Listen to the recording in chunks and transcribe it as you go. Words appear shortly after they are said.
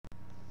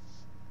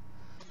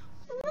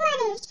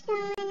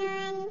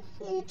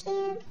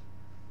YouTube.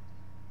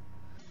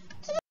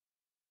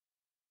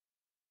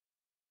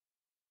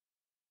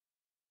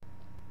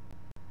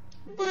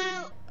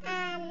 That,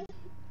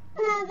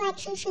 well,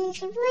 let you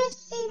change your voice,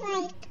 see,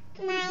 like,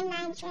 my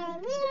mind's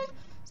really weird,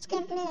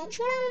 skip me the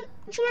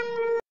drum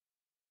roll.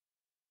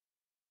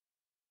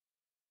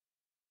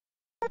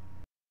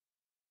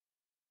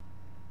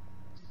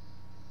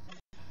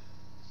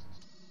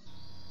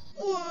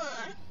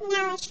 Yeah,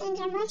 now let's change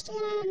our voice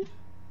again.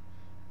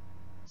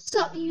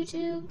 Sup,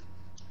 YouTube?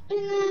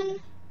 And then,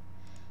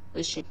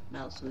 this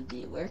mouse would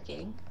be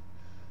working.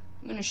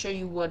 I'm going to show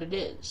you what it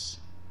is.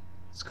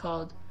 It's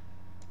called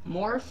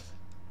Morph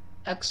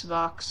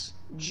Xbox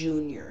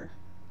Junior.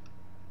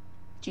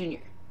 This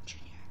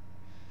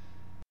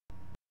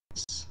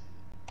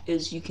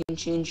is you can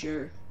change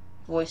your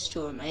voice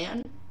to a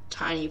man,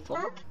 tiny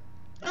folk.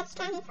 That's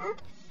tiny folk,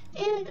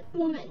 and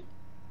woman.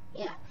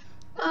 Yeah.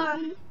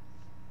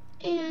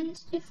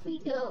 And if we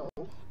go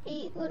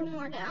a little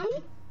more down,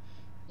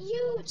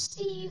 you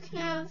see you can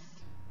have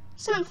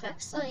sound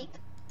effects like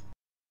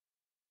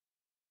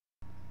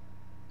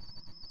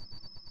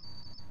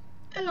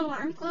an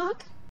alarm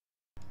clock,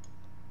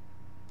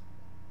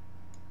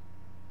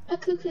 a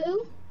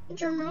cuckoo, a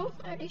drum roll,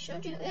 I already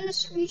showed you, and a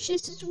screech.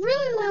 This is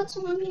really loud,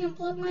 so let me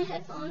unplug my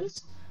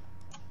headphones.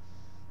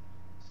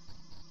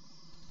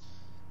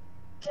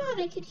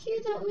 God, I could hear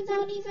that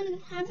without even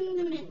having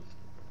them in.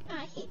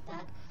 I hate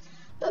that.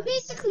 But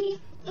basically,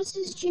 this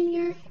is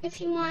Junior.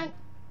 If you want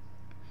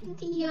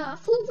the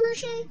full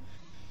version,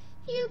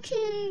 you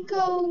can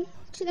go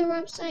to their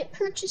website,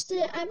 purchase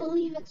it. I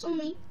believe it's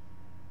only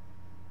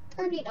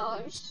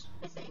 $30,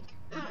 I think.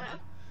 I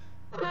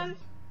don't know.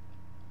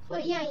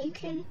 But yeah, you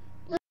can.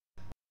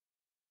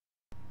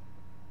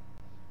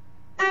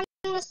 I'm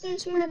listening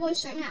to my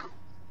voice right now.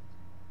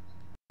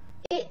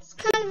 It's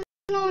kind of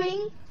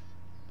annoying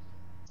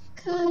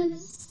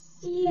because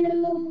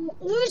you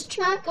lose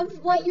track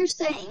of what you're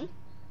saying.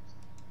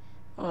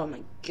 Oh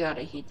my god,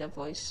 I hate that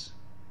voice.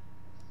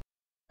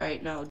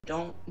 Alright, now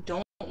don't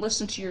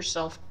listen to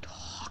yourself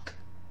talk.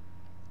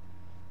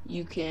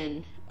 You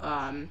can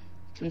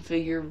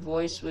configure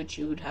voice, which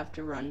you would have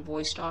to run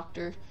Voice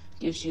Doctor.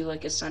 Gives you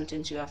like a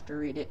sentence, you have to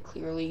read it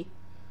clearly.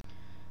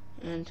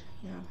 And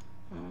yeah,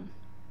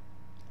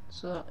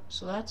 so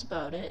that's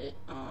about it.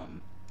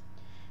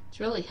 It's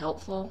really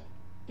helpful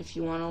if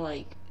you want to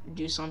like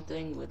do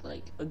something with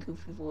like a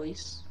goofy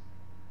voice.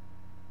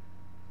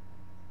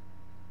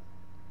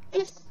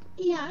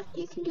 Yeah,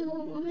 you can do a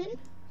woman,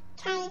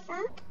 tiny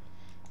folk,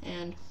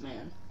 and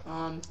man.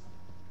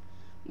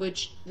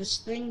 Which this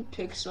thing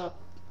picks up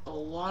a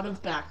lot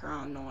of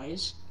background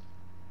noise.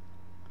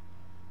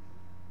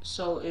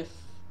 So if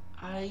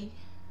I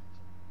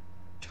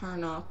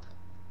turn up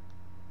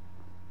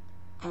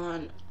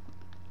on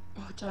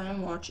what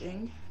I'm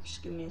watching,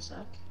 just give me a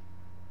sec.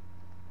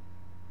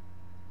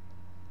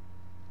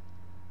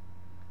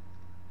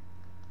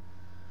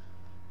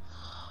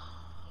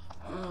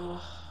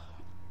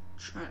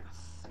 Trying to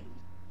think.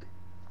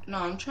 No,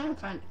 I'm trying to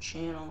find a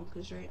channel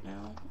because right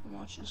now I'm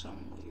watching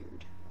something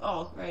weird.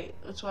 Oh, right.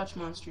 Let's watch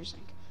Monsters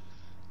Inc.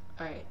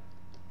 Alright.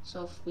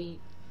 So if we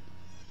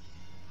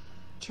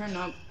turn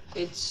up,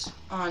 it's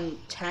on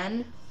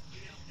 10.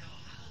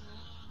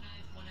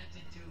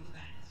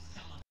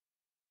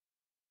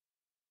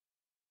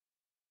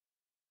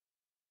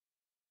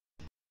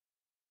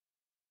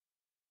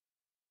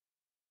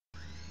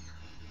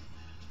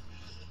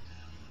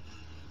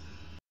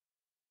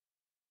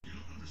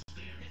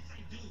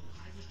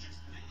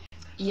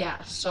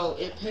 Yeah, so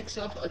it picks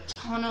up a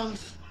ton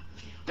of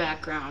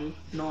background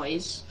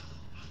noise,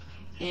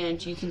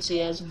 and you can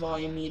see it has a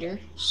volume meter.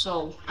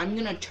 So I'm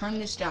gonna turn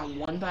this down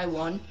one by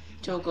one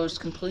till it goes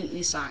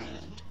completely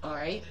silent.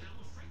 Alright?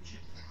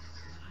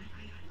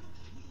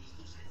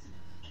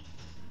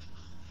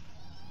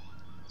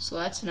 So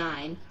that's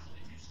 9,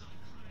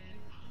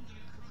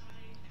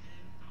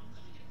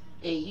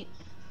 8,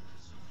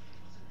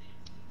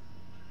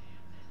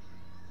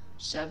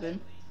 7.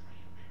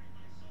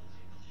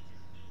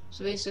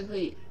 So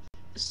basically,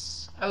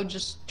 I would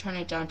just turn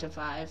it down to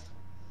 5.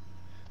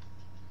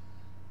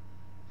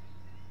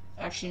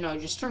 Actually, no,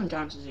 just turn it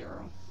down to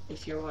 0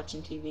 if you're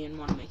watching TV and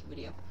want to make a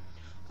video.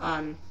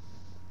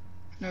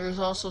 There's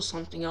also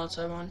something else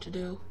I want to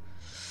do.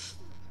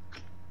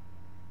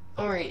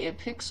 Alright, it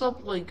picks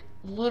up like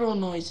little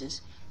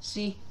noises.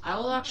 See, I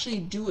will actually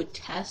do a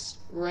test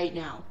right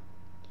now.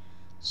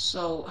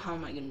 So, how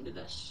am I going to do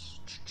this?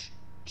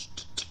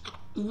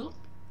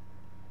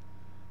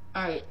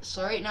 Alright,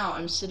 so right now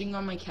I'm sitting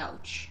on my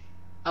couch.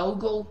 I will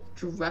go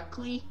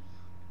directly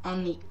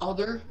on the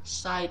other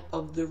side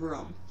of the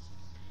room.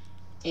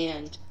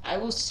 And I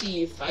will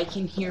see if I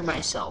can hear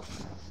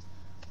myself.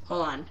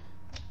 Hold on.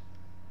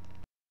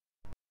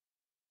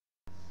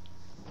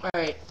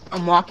 Alright,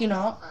 I'm walking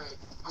out.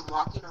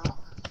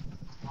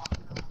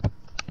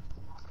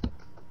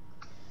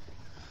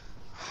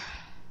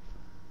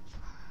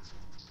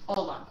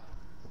 Hold on.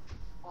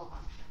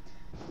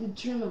 Let me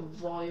turn the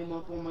volume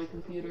up on my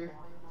computer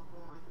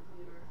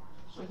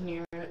so I can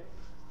hear it.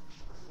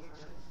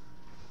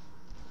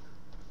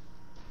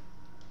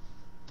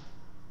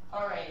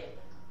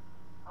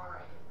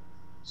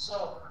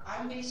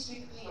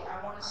 basically,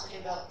 I want to say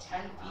about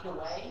 10 feet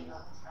away,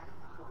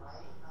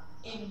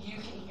 and you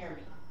can hear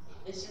me.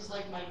 This is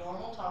like my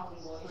normal talking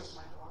voice.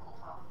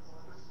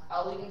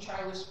 I'll even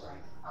try whispering.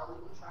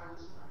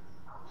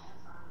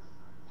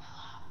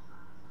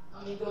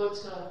 Let me go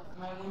to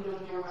my window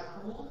near my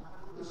pool,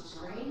 which is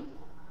green.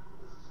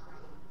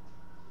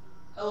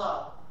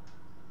 Hello.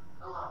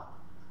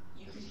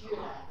 You could hear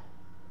that.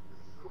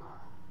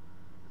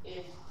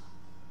 If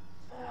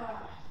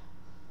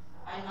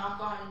I knock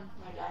on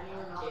my dining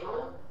room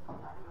table,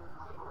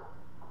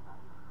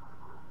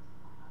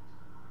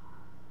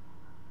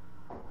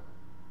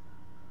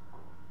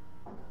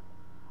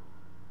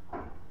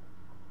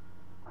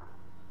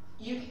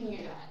 you can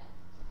hear that.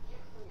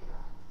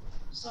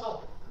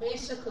 So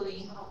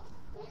basically,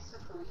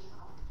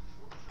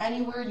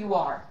 anywhere you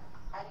are,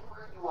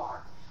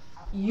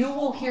 you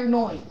will hear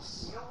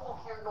noise.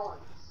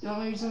 The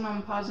only reason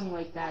I'm pausing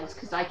like that is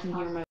because I can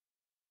hear my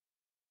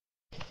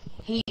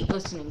hate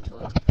listening to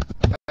it.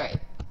 Alright.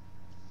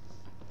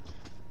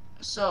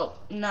 So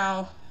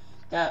now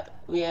that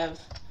we have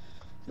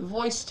the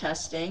voice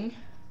testing,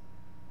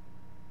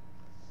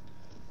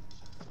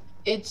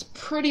 it's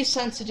pretty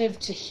sensitive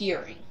to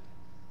hearing.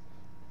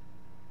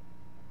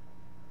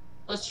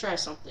 Let's try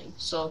something.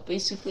 So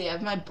basically I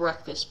have my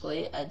breakfast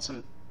plate, add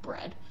some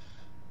bread.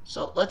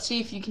 So let's see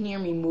if you can hear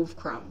me move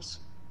crumbs.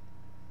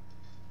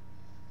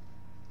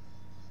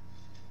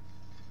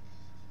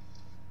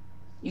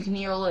 You can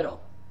hear a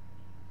little.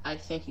 I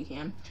think you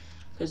can,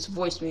 because the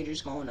voice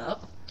meter's going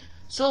up.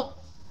 So,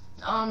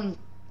 I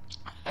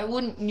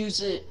wouldn't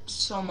use it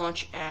so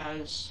much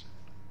as,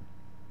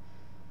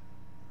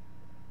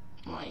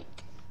 like,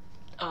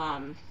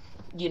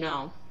 you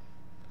know,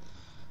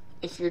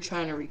 if you're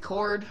trying to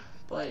record,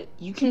 but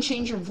you can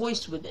change your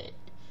voice with it.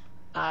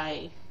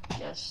 I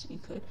guess you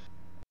could.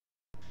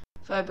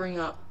 If I bring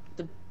up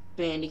the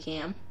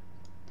Bandicam,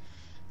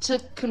 to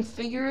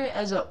configure it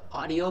as an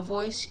audio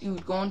voice, you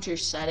would go into your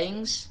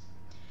settings,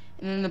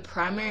 and then the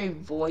primary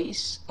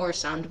voice or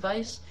sound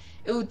device,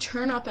 it would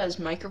turn up as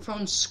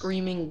microphone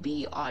screaming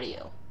B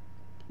audio.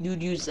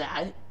 You'd use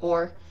that,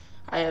 or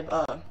I have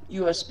a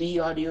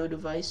USB audio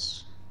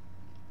device,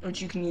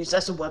 which you can use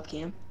as a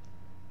webcam.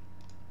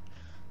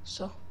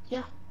 So,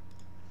 yeah.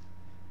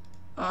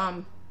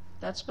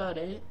 That's about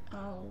it.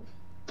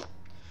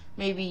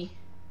 Maybe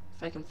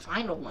if I can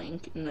find a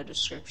link in the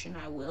description,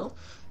 I will.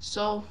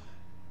 So,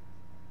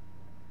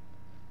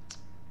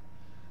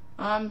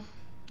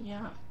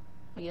 yeah,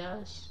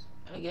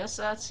 I guess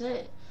that's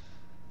it.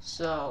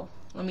 So,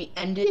 let me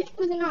end it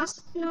with an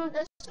awesome, no,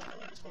 that's not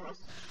an awesome.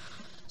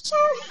 So,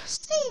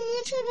 see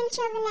you YouTube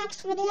until the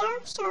next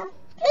video. So,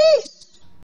 peace!